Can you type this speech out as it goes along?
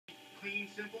clean,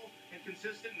 simple, and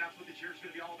consistent, and that's what the year is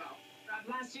going to be all about.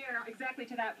 Last year, exactly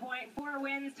to that point, 4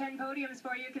 wins, 10 podiums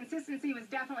for you. Consistency was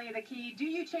definitely the key. Do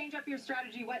you change up your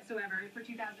strategy whatsoever for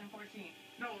 2014?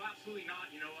 No, absolutely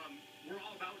not. We're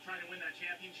all about trying to win that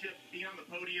championship. Being on the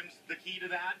podium's the key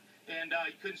to that, and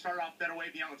you couldn't start off better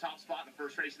way being on the top spot in the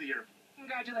first race of the year.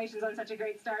 Congratulations on such a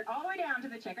great start, all the way down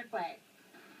to the checkered flag.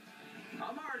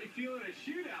 I'm already feeling a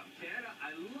shootout, Ken.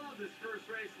 I love this first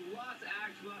race. Lots of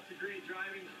action, lots of great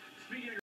driving. Speaking of